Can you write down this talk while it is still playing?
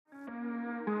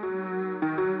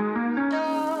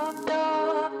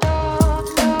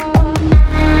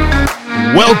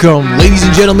Welcome, ladies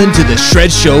and gentlemen, to the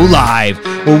Shred Show Live,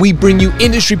 where we bring you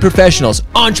industry professionals,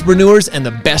 entrepreneurs, and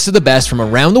the best of the best from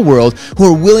around the world who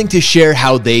are willing to share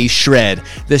how they shred,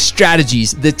 the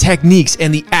strategies, the techniques,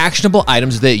 and the actionable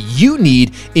items that you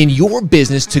need in your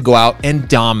business to go out and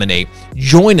dominate.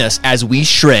 Join us as we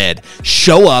shred,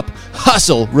 show up,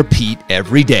 hustle, repeat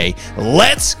every day.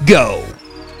 Let's go.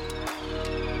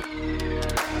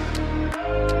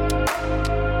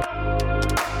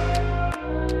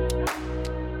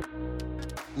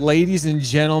 Ladies and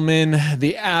gentlemen,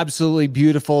 the absolutely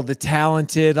beautiful, the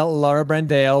talented Laura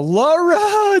Brandao. Laura,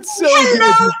 it's so good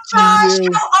to Josh, see you.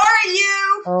 how are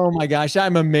you? Oh my gosh,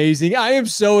 I'm amazing. I am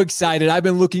so excited. I've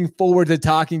been looking forward to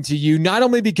talking to you, not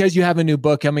only because you have a new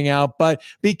book coming out, but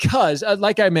because,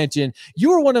 like I mentioned,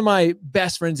 you are one of my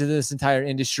best friends in this entire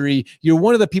industry. You're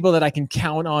one of the people that I can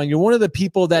count on. You're one of the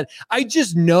people that I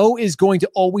just know is going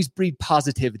to always breed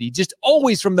positivity, just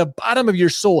always from the bottom of your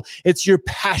soul. It's your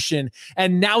passion.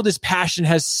 And now this passion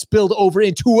has spilled over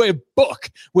into a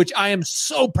book, which I am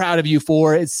so proud of you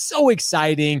for. It's so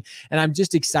exciting. And I'm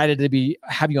just excited to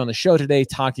have you on the show today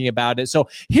talking about it. So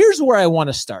here's where I want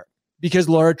to start. Because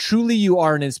Laura, truly you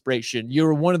are an inspiration.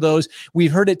 You're one of those,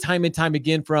 we've heard it time and time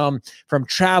again from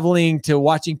traveling to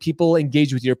watching people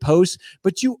engage with your posts,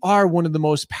 but you are one of the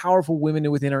most powerful women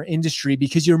within our industry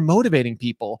because you're motivating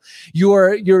people.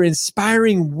 You're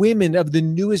inspiring women of the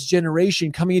newest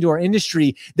generation coming into our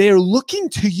industry. They are looking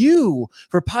to you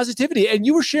for positivity. And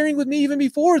you were sharing with me even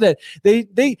before that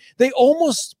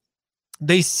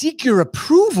they seek your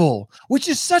approval, which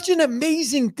is such an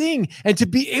amazing thing. And to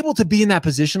be able to be in that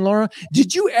position, Laura,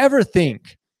 did you ever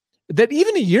think that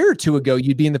even a year or two ago,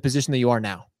 you'd be in the position that you are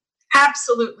now?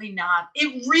 Absolutely not.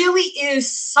 It really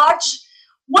is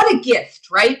what a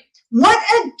gift, right? What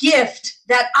a gift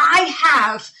that I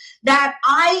have, that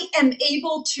I am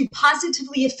able to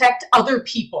positively affect other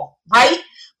people, right?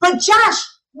 But Josh,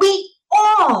 we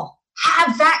all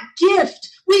have that gift.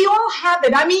 We all have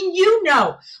it. I mean,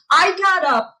 I got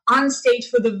up on stage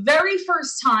for the very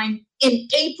first time in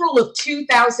April of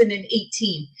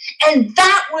 2018. And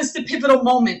that was the pivotal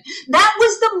moment. That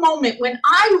was the moment when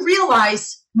I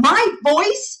realized my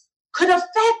voice could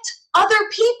affect other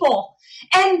people.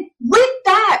 And with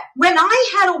that, when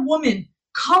I had a woman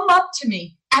come up to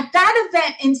me at that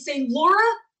event and say, Laura,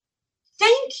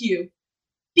 thank you.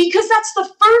 Because that's the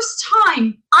first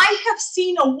time I have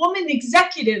seen a woman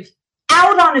executive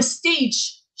out on a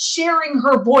stage sharing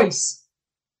her voice.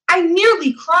 I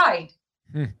nearly cried.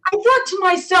 I thought to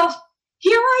myself,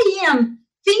 here I am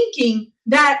thinking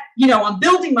that, I'm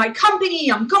building my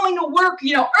company, I'm going to work,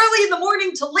 early in the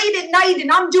morning to late at night,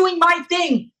 and I'm doing my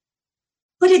thing.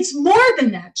 But it's more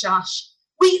than that, Josh.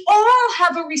 We all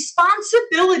have a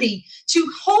responsibility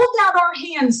to hold out our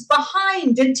hands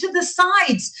behind and to the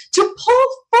sides, to pull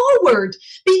forward,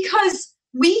 because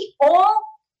we all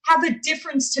have a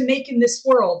difference to make in this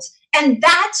world. And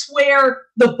that's where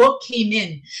the book came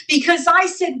in, because I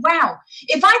said, wow,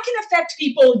 if I can affect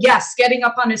people, yes, getting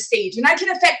up on a stage, and I can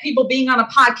affect people being on a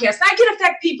podcast, and I can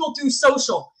affect people through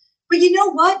social. But you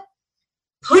know what?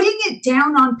 Putting it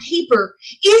down on paper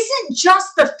isn't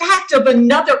just the fact of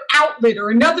another outlet or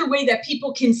another way that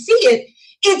people can see it.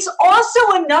 It's also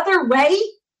another way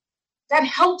that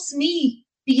helps me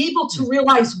be able to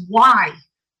realize why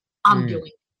I'm doing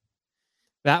it.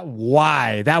 That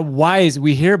why is,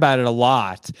 we hear about it a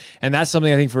lot. And that's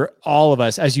something I think for all of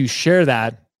us, as you share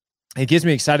that, it gets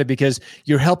me excited because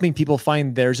you're helping people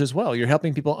find theirs as well. You're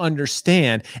helping people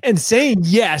understand, and saying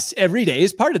yes every day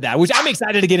is part of that, which I'm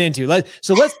excited to get into.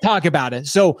 So let's talk about it.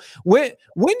 So when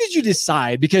did you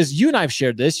decide? Because you and I've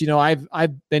shared this.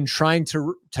 I've been trying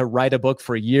to write a book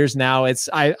for years now.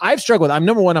 I've struggled.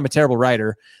 Number one, I'm a terrible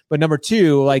writer, but number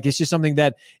two, it's just something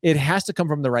that it has to come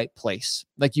from the right place.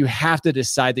 You have to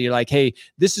decide that you're like, hey,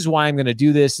 this is why I'm going to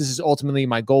do this. This is ultimately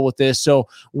my goal with this. So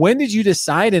when did you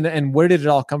decide, and where did it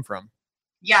all come from?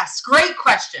 Yes, great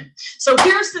question. So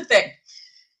here's the thing.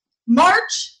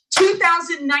 March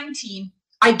 2019,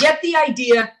 I get the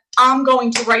idea I'm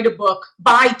going to write a book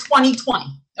by 2020.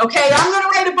 Okay, I'm going to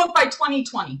write a book by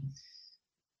 2020.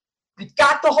 I've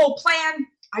got the whole plan.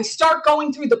 I start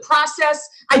going through the process.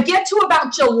 I get to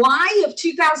about July of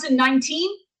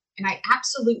 2019, and I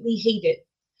absolutely hate it.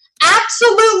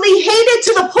 Absolutely hate it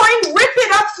to the point, rip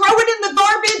it up, throw it in the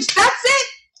garbage. That's it.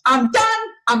 I'm done.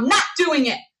 I'm not doing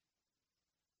it.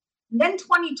 And then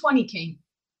 2020 came.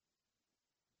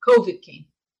 COVID came.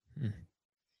 And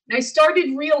I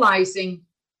started realizing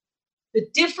the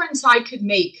difference I could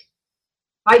make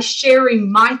by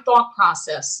sharing my thought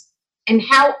process and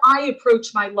how I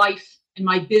approach my life and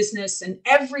my business and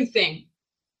everything.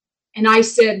 And I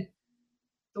said,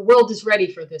 the world is ready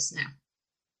for this now.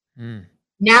 Mm.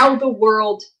 Now the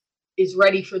world is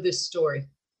ready for this story.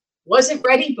 Wasn't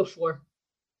ready before.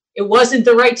 It wasn't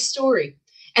the right story.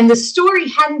 And the story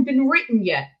hadn't been written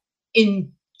yet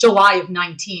in July of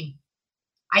 19.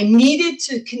 I needed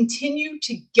to continue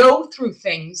to go through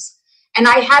things, and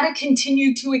I had to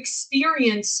continue to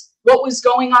experience what was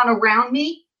going on around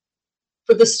me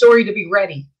for the story to be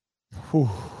ready. Whew.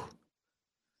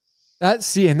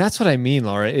 And that's what I mean,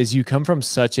 Laura, is you come from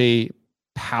such a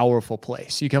powerful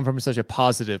place. You come from such a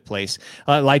positive place.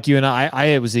 Like you and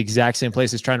I was the exact same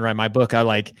place as trying to write my book.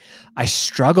 I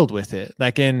struggled with it.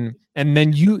 And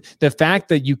then the fact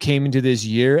that you came into this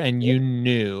year and you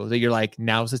knew that you're like,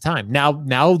 now's the time. Now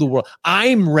the world,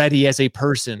 I'm ready as a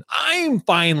person. I'm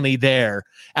finally there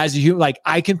as you, like,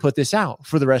 I can put this out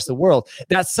for the rest of the world.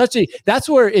 That's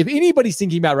where, if anybody's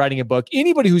thinking about writing a book,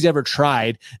 anybody who's ever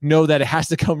tried, know that it has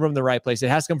to come from the right place. It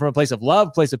has to come from a place of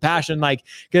love, place of passion,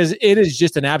 because it is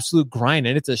just an absolute grind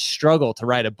and it's a struggle to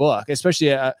write a book, especially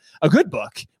a good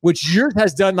book, which yours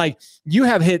has done. Like, you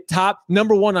have hit top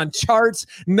number one on charts,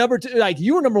 number two, like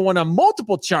you were number one on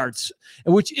multiple charts,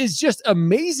 which is just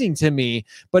amazing to me.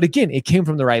 But again, it came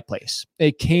from the right place.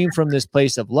 It came from this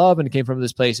place of love, and it came from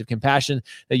this place of compassion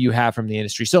that you have from the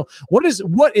industry. So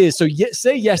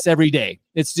say yes every day.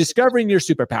 It's discovering your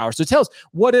superpower. So tell us,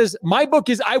 what is my book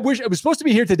is. I wish it was supposed to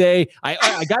be here today.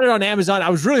 I got it on Amazon. I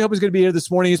was really hoping it was going to be here this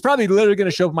morning. It's probably literally going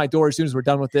to show up at my door as soon as we're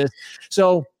done with this.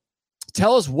 So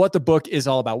tell us what the book is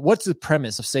all about. What's the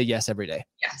premise of Say Yes Every Day?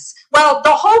 Yes. Well,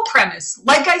 the whole premise,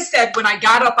 like I said, when I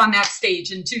got up on that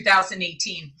stage in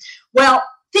 2018, well,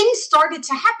 things started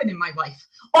to happen in my life.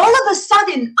 All of a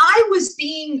sudden, I was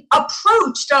being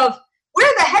approached of, where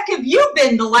the heck have you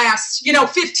been the last,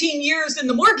 15 years in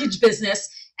the mortgage business?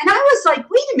 And I was like,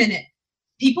 wait a minute.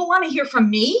 People want to hear from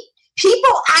me?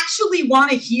 People actually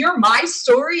want to hear my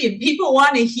story, and people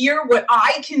want to hear what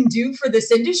I can do for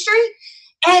this industry.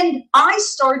 And I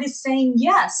started saying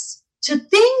yes to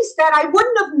things that I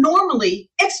wouldn't have normally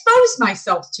exposed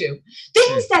myself to,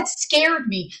 things that scared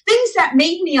me, things that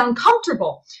made me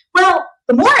uncomfortable. Well,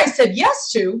 the more I said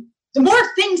yes to, the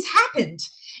more things happened.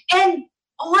 And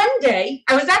one day,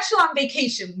 I was actually on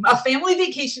vacation, a family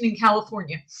vacation in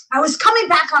California. I was coming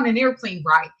back on an airplane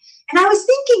ride, and I was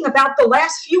thinking about the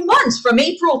last few months from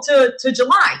April to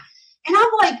July. And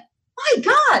I'm like, my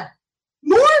God,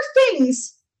 more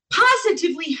things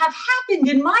positively have happened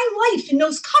in my life in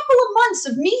those couple of months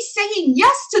of me saying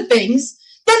yes to things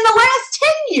than the last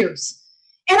 10 years.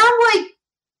 And I'm like,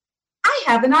 I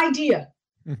have an idea.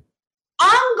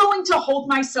 I'm going to hold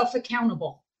myself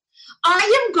accountable.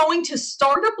 I am going to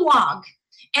start a blog,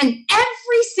 and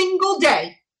every single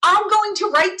day I'm going to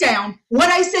write down what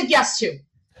I said yes to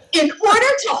in order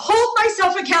to hold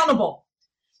myself accountable.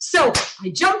 So I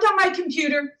jumped on my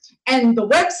computer, and the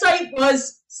website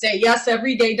was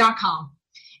sayyeseveryday.com.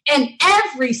 And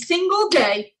every single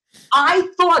day, I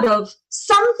thought of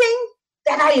something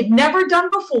that I had never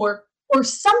done before, or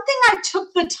something I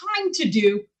took the time to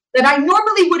do that I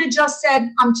normally would have just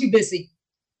said, I'm too busy.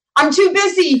 I'm too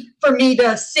busy for me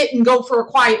to sit and go for a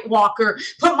quiet walk or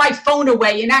put my phone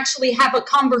away and actually have a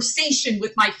conversation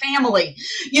with my family.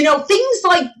 Things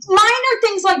like minor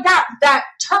things like that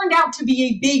turned out to be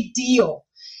a big deal.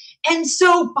 And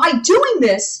so by doing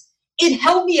this, it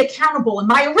held me accountable. And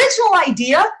my original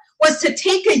idea was to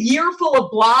take a year full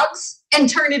of blogs and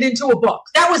turn it into a book.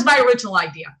 That was my original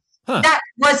idea. That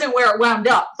wasn't where it wound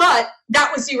up, but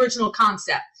that was the original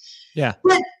concept. Yeah.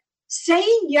 But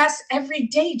saying yes every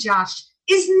day, Josh,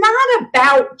 is not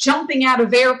about jumping out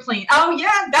of airplane. Oh,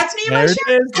 yeah, that's me in my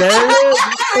shirt.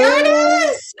 There it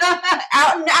is.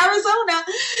 Out in Arizona.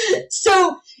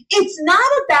 So it's not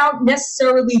about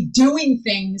necessarily doing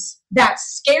things that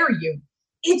scare you.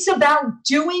 It's about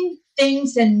doing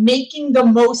things and making the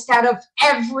most out of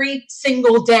every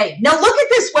single day. Now, look at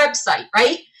this website,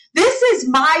 right? This is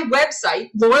my website,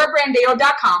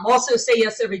 laurabrandao.com. Also, Say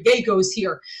Yes Every Day goes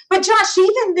here. But Josh,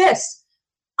 even this,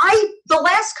 the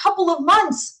last couple of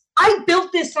months, I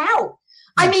built this out.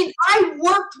 I mean, I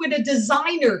worked with a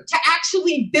designer to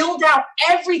actually build out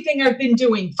everything I've been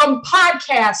doing, from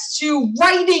podcasts to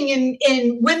writing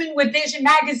in Women with Vision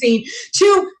magazine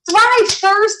to Thrive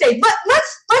Thursday. But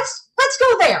let's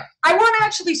go there. I want to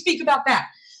actually speak about that.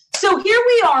 So here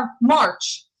we are,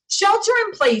 March, shelter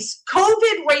in place,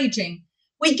 COVID raging.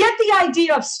 We get the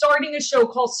idea of starting a show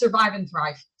called Survive and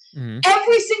Thrive. Mm-hmm.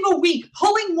 Every single week,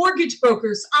 pulling mortgage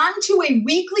brokers onto a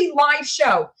weekly live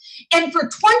show. And for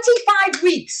 25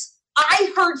 weeks,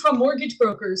 I heard from mortgage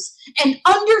brokers and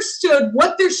understood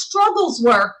what their struggles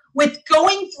were with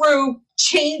going through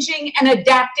changing and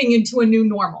adapting into a new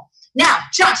normal. Now,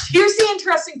 Josh, here's the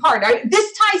interesting part.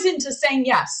 This ties into saying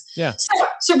yes. Yeah. So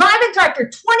survive and thrive for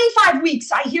 25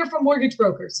 weeks, I hear from mortgage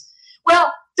brokers.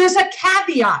 Well, there's a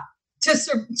caveat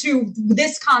to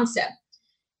this concept.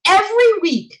 Every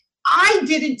week, I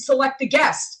didn't select a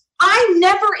guest. I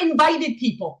never invited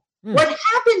people. What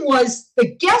happened was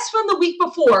the guests from the week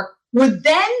before would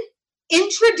then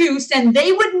introduce and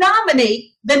they would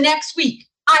nominate the next week.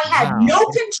 I had no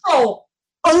control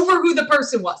over who the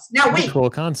person was. Now, wait.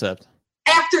 Cool concept.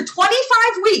 After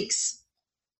 25 weeks,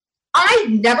 I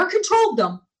never controlled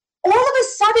them. All of a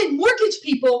sudden, mortgage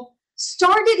people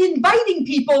started inviting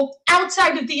people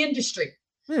outside of the industry.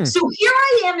 So here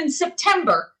I am in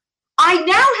September. I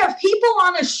now have people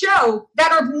on a show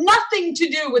that have nothing to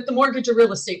do with the mortgage or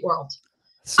real estate world.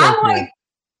 So I'm like,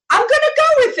 I'm going to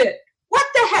go with it. What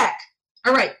the heck?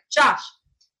 All right, Josh,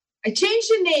 I changed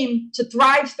the name to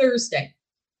Thrive Thursday.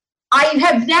 I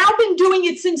have now been doing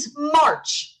it since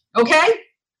March, okay?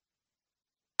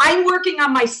 I'm working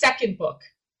on my second book.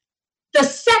 The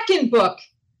second book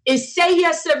is Say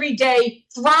Yes Every Day,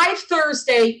 Thrive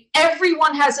Thursday.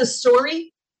 Everyone has a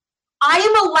story. I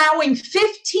am allowing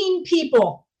 15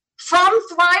 people from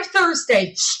Thrive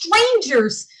Thursday,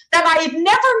 strangers that I had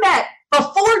never met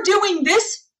before doing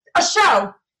a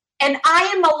show, and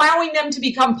I am allowing them to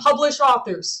become published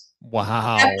authors.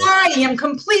 Wow. That I am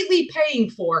completely paying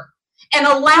for and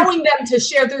allowing them to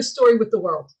share their story with the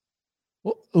world.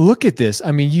 Well, look at this.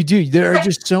 I mean, there are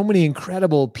just so many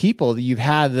incredible people that you've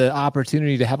had the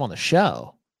opportunity to have on the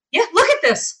show. Yeah, look at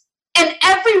this. And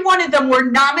every one of them were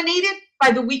nominated by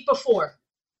the week before.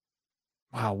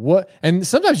 Wow. What? And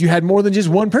sometimes you had more than just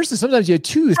one person. Sometimes you had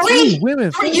two, three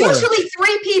women. Usually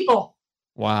 3 people.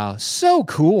 Wow. So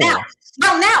cool.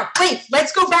 Now, wait,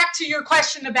 let's go back to your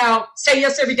question about Say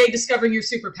Yes Every Day, discovering your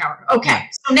superpower. Okay.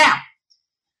 So now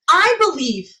I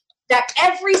believe that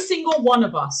every single one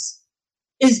of us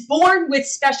is born with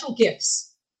special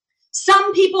gifts.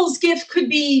 Some people's gift could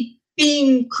be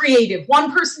being creative.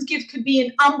 One person's gift could be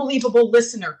an unbelievable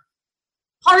listener.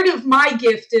 Part of my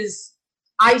gift is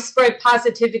I spread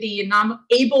positivity and I'm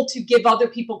able to give other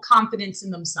people confidence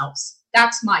in themselves.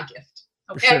 That's my gift.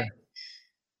 Okay. Sure.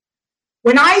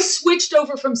 When I switched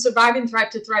over from Survive and Thrive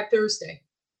to Thrive Thursday,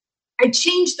 I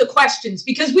changed the questions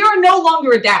because we are no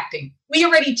longer adapting. We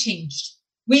already changed.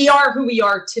 We are who we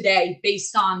are today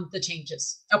based on the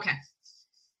changes. Okay.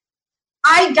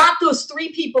 I got those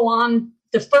 3 people on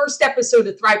the first episode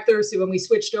of Thrive Thursday when we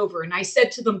switched over. And I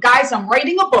said to them, guys, I'm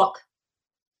writing a book.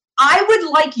 I would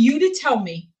like you to tell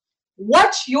me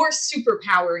what's your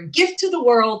superpower and gift to the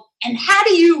world and how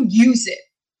do you use it?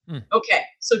 Okay.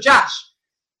 So Josh,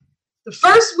 the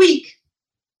first week,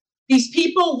 these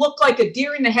people look like a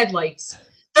deer in the headlights.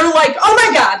 They're like, oh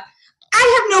my God,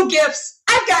 I have no gifts.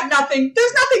 I've got nothing.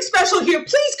 There's nothing special here.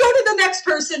 Please go to the next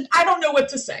person. I don't know what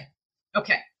to say.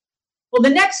 Okay. Well, the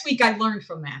next week I learned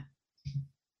from that.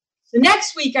 The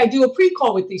next week I do a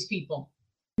pre-call with these people.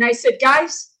 And I said,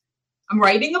 guys, I'm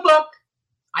writing a book.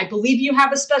 I believe you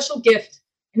have a special gift.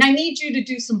 And I need you to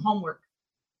do some homework.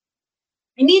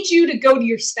 I need you to go to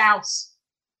your spouse,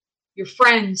 your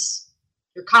friends,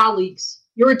 your colleagues,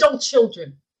 your adult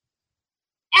children.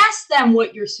 Ask them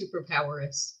what your superpower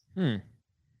is.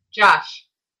 Josh,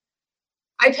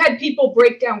 I've had people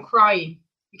break down crying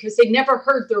because they never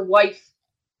heard their wife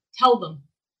tell them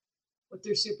what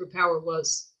their superpower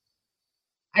was.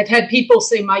 I've had people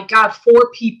say, my God,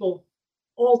 4 people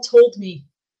all told me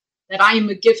that I am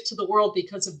a gift to the world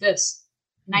because of this.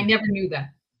 And I never knew that.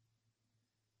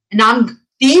 And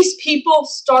these people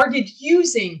started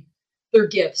using their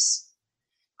gifts.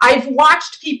 I've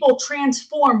watched people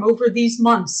transform over these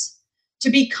months to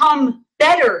become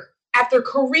better at their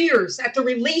careers, at their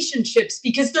relationships,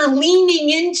 because they're leaning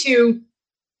into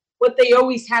what they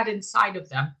always had inside of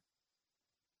them.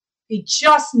 They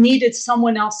just needed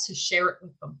someone else to share it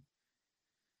with them.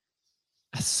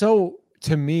 So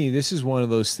to me, this is one of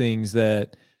those things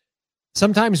that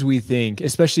sometimes we think,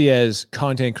 especially as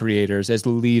content creators, as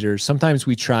leaders, sometimes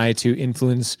we try to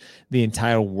influence the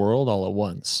entire world all at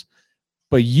once.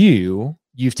 But you've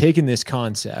taken this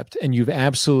concept and you've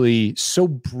absolutely so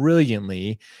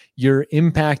brilliantly, you're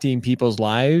impacting people's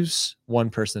lives one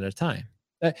person at a time.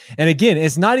 And again,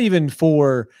 it's not even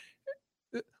for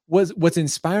what's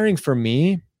inspiring for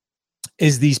me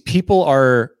is these people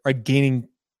are gaining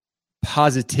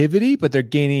positivity, but they're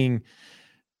gaining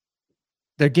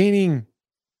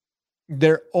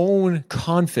their own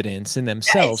confidence in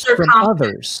themselves their from confidence.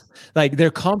 others. Like their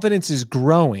confidence is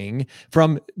growing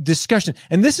from discussion.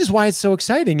 And this is why it's so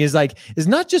exciting is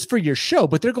not just for your show,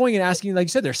 but they're going and asking, like you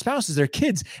said, their spouses, their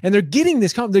kids, and they're getting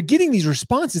they're getting these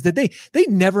responses that they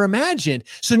never imagined.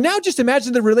 So now just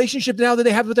imagine the relationship now that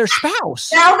they have with their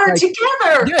spouse. Now they're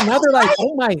together. Yeah. Now they're like,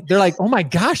 oh my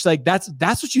gosh, like that's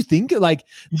what you think. Like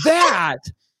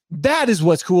that is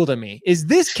what's cool to me is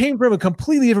this came from a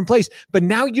completely different place, but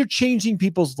now you're changing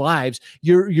people's lives.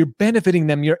 You're benefiting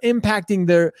them. You're impacting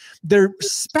their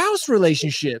spouse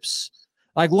relationships.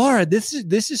 Like Laura, this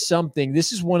is something,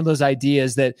 this is one of those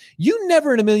ideas that you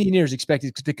never in a million years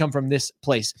expected to come from this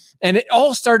place. And it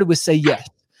all started with say yes.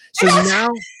 So now.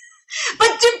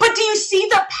 But do you see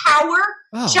the power?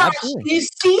 Josh, absolutely. do you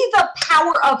see the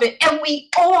power of it? And we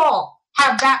all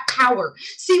have that power.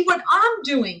 See what I'm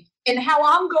doing and how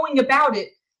I'm going about it,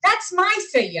 that's my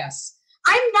say yes.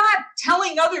 I'm not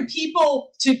telling other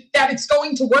people that it's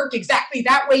going to work exactly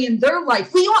that way in their life.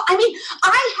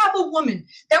 I have a woman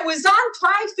that was on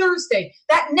Thrive Thursday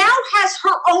that now has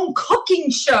her own cooking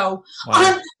show on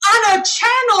a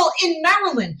channel in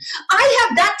Maryland. I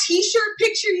have that t-shirt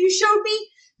picture you showed me.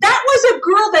 That was a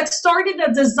girl that started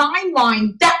a design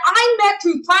line that I met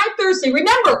through Thrive Thursday.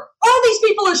 Remember, all these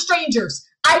people are strangers.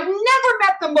 I've never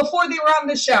met them before they were on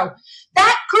the show.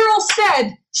 That girl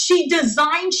said she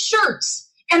designed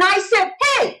shirts. And I said,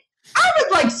 hey, I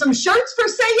would like some shirts for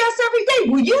Say Yes Every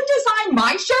Day. Will you design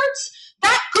my shirts?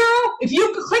 That girl, if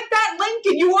you click that link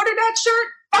and you order that shirt,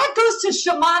 that goes to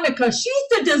Shamanica.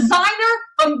 She's the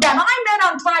designer that I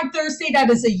met on Thrive Thursday. That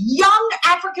is a young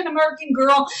African-American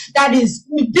girl that is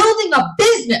building a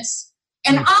business.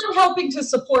 And I'm helping to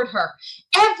support her.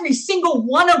 Every single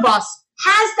one of us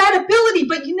has that ability.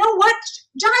 But you know what,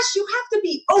 Josh, you have to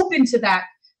be open to that.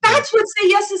 That's what Say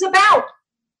Yes is about.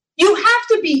 You have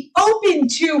to be open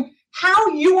to how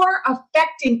you are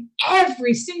affecting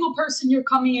every single person you're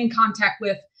coming in contact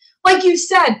with. Like you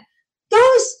said,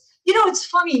 it's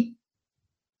funny.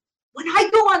 When I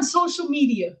go on social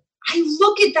media, I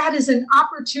look at that as an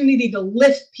opportunity to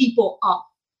lift people up.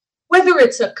 Whether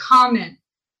it's a comment,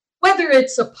 whether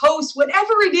it's a post,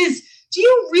 whatever it is, do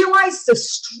you realize the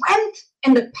strength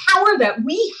and the power that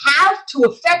we have to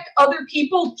affect other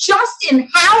people just in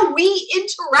how we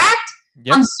interact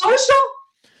on social?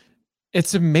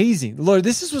 It's amazing. Laura,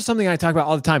 this is something I talk about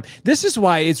all the time. This is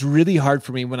why it's really hard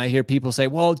for me when I hear people say,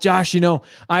 well, Josh,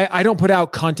 I don't put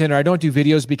out content or I don't do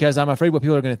videos because I'm afraid what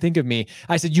people are going to think of me.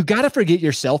 I said, you got to forget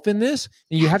yourself in this.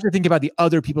 And you have to think about the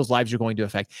other people's lives you're going to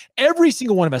affect. Every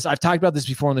single one of us, I've talked about this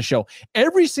before on the show,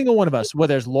 every single one of us,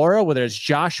 whether it's Laura, whether it's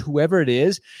Josh, whoever it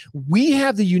is, we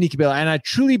have the unique ability. And I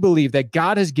truly believe that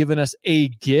God has given us a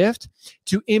gift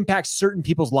to impact certain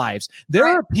people's lives. There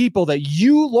are people that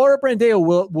you, Laura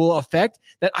Brandao, will affect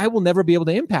that I will never be able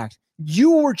to impact.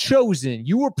 You were chosen,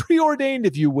 you were preordained,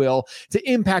 if you will, to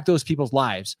impact those people's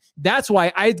lives. That's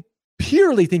why I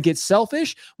purely think it's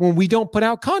selfish when we don't put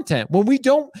out content, when we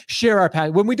don't share our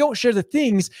path, when we don't share the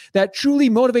things that truly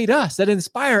motivate us, that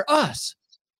inspire us.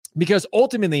 Because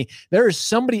ultimately, there is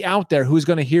somebody out there who's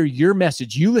going to hear your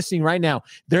message. You listening right now,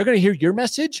 they're going to hear your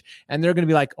message and they're going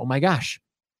to be like, oh my gosh,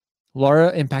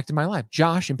 Laura impacted my life.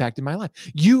 Josh impacted my life.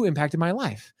 You impacted my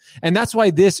life. And that's why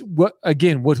with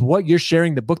what you're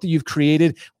sharing, the book that you've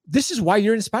created, this is why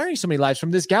you're inspiring so many lives,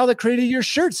 from this gal that created your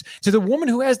shirts to the woman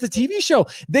who has the TV show.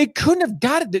 They couldn't have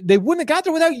got it. They wouldn't have got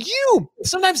there without you.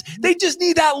 Sometimes they just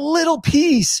need that little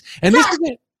piece. And this is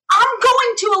it. I'm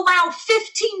going to allow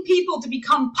 15 people to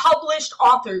become published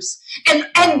authors. And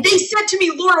they said to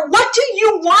me, Laura, what do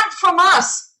you want from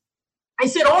us? I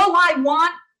said, all I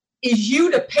want is you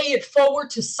to pay it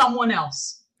forward to someone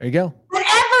else. There you go.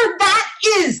 Whatever that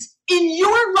is in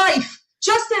your life,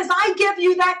 just as I give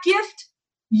you that gift,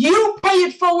 you pay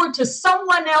it forward to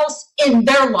someone else in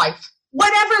their life.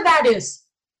 Whatever that is.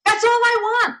 That's all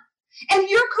I want. And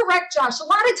you're correct, Josh. A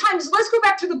lot of times, let's go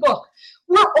back to the book.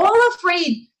 We're all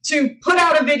afraid to put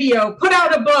out a video, put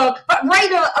out a book, but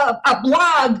write a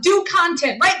blog, do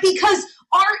content, right? Because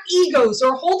our egos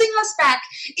are holding us back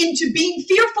into being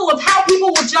fearful of how people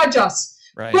will judge us.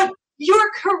 Right. But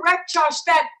you're correct, Josh,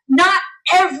 that not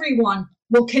everyone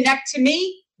will connect to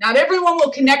me. Not everyone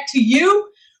will connect to you.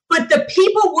 But the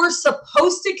people we're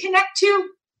supposed to connect to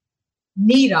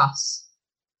need us.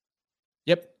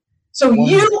 Yep. So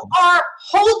you are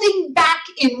holding back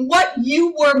in what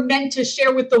you were meant to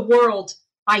share with the world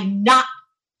by not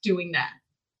doing that.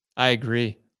 I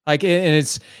agree. Like,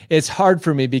 and it's hard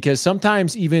for me because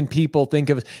sometimes even people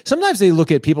sometimes they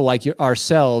look at people like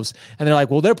ourselves and they're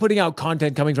like, well, they're putting out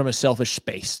content coming from a selfish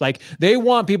space. Like they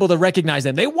want people to recognize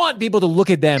them. They want people to look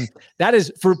at them. That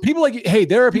is for people like, hey,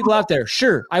 there are people out there.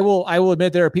 Sure. I will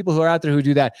admit there are people who are out there who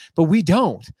do that, but we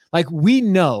don't. Like we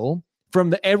know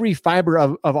from every fiber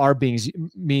of our beings,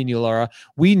 me and you, Laura,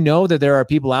 we know that there are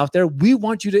people out there. We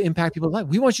want you to impact people's lives.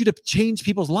 We want you to change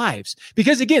people's lives.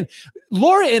 Because again,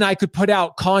 Laura and I could put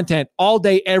out content all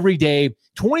day, every day,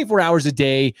 24 hours a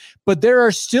day, but there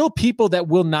are still people that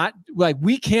will not, like,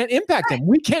 we can't impact them.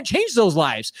 We can't change those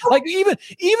lives. Like even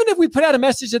if we put out a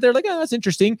message that they're like, oh, that's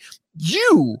interesting.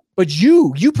 You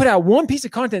put out one piece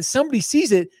of content, somebody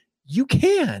sees it, you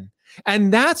can.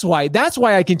 And that's why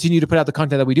I continue to put out the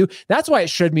content that we do. That's why at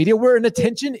Shred Media, we're an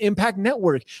attention impact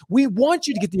network. We want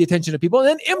you to get the attention of people and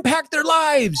then impact their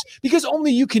lives because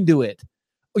only you can do it.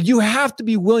 You have to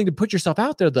be willing to put yourself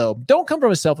out there, though. Don't come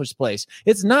from a selfish place.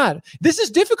 It's not. This is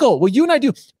difficult. What you and I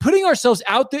do, putting ourselves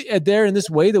out there in this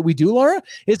way that we do, Laura,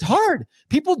 it's hard.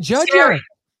 People judge us.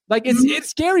 Like it's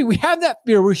scary. We have that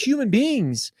fear. We're human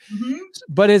beings.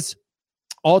 But it's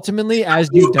ultimately as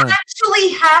you've done.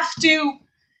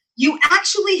 You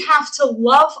actually have to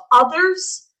love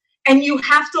others and you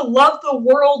have to love the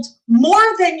world more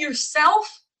than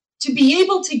yourself to be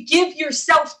able to give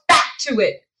yourself back to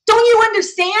it. Don't you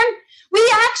understand?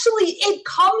 It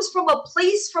comes from a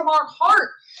place from our heart,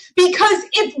 because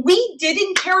if we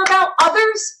didn't care about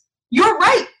others, you're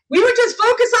right. We would just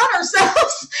focus on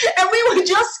ourselves and we would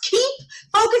just keep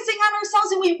focusing on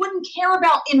ourselves and we wouldn't care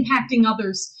about impacting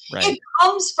others. Right. It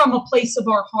comes from a place of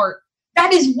our heart.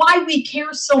 That is why we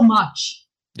care so much.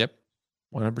 Yep.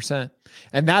 100%.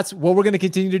 And that's what we're going to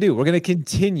continue to do. We're going to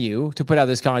continue to put out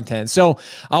this content. So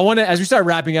I want to, as we start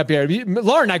wrapping up here,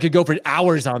 Laura and I could go for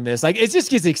hours on this. Like it just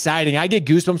gets exciting. I get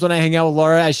goosebumps when I hang out with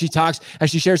Laura as she talks, as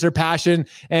she shares her passion.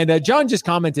 And John just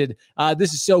commented,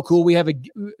 this is so cool. We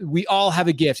all have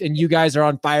a gift and you guys are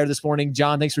on fire this morning.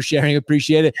 John, thanks for sharing.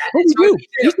 Appreciate it. What we do.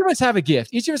 Each of us have a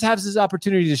gift. Each of us has this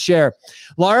opportunity to share.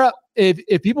 Laura,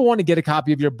 if people want to get a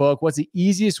copy of your book, what's the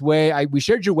easiest way? We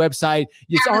shared your website.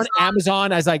 It's on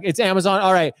Amazon. I was like, it's Amazon.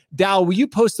 All right, Dal, will you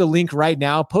post the link right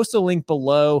now? Post the link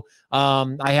below.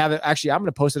 I have it. Actually, I'm going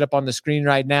to post it up on the screen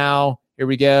right now. Here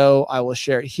we go. I will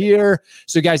share it here.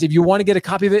 So guys, if you want to get a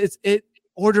copy of it,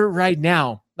 order it right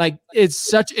now. Like it's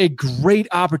such a great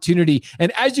opportunity.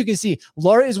 And as you can see,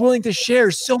 Laura is willing to share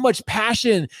so much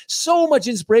passion, so much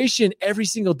inspiration every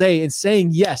single day and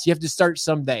saying, yes, you have to start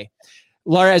someday.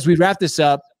 Laura, as we wrap this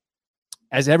up,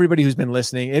 as everybody who's been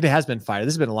listening, it has been fire.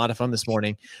 This has been a lot of fun this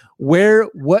morning.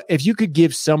 What if you could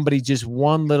give somebody just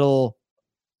one little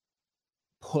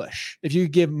push, if you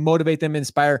could motivate them,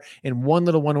 inspire in one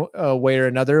way or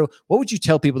another, what would you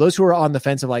tell people, those who are on the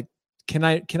fence of like, can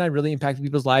I really impact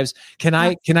people's lives? Can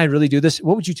I really do this?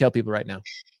 What would you tell people right now?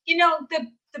 You know, the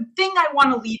thing I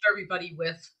want to leave everybody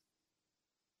with,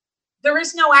 there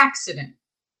is no accident.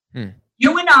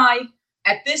 You and I,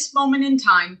 at this moment in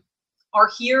time, are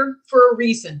here for a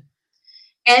reason.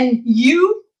 And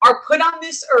you are put on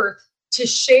this earth to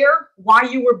share why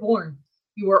you were born.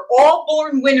 You were all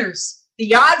born winners.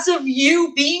 The odds of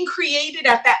you being created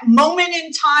at that moment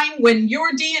in time when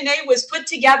your DNA was put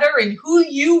together and who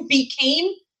you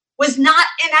became was not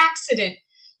an accident.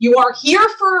 You are here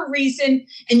for a reason,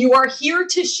 and you are here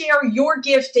to share your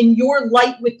gift and your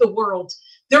light with the world.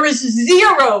 There is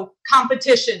zero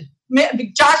competition.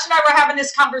 Josh and I were having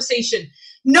this conversation.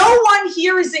 No one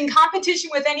here is in competition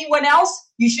with anyone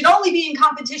else. You should only be in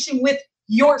competition with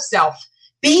yourself,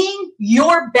 being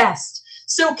your best.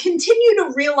 So continue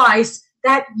to realize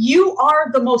that you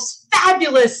are the most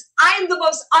fabulous, I am the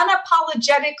most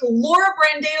unapologetic Laura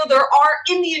Brandao there are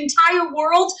in the entire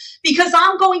world, because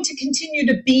I'm going to continue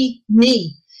to be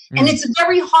me. And it's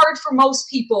very hard for most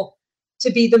people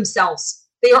to be themselves.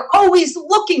 They are always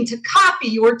looking to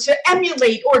copy or to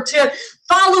emulate or to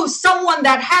follow someone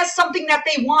that has something that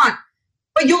they want,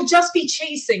 but you'll just be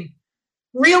chasing.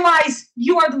 Realize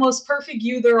you are the most perfect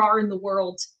you there are in the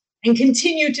world, and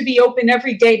continue to be open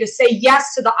every day to say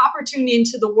yes to the opportunity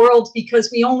into the world, because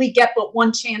we only get but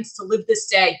one chance to live this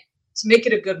day. So make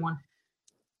it a good one.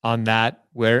 On that,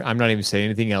 where I'm not even saying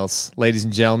anything else, ladies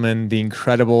and gentlemen, the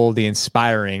incredible, the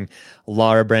inspiring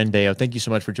Laura Brandao, thank you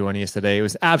so much for joining us today. It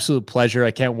was an absolute pleasure.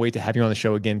 I can't wait to have you on the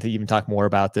show again to even talk more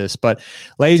about this. But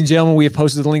ladies and gentlemen, we have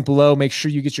posted the link below. Make sure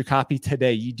you get your copy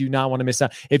today. You do not want to miss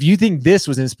out. If you think this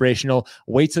was inspirational,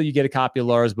 wait till you get a copy of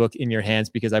Laura's book in your hands,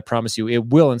 because I promise you, it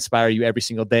will inspire you every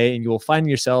single day, and you will find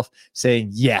yourself saying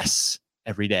yes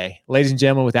every day. Ladies and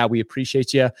gentlemen, with that, we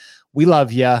appreciate you. We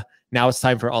love you. Now it's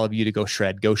time for all of you to go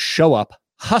shred, go show up,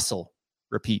 hustle,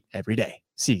 repeat every day.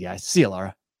 See you guys. See you,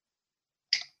 Laura.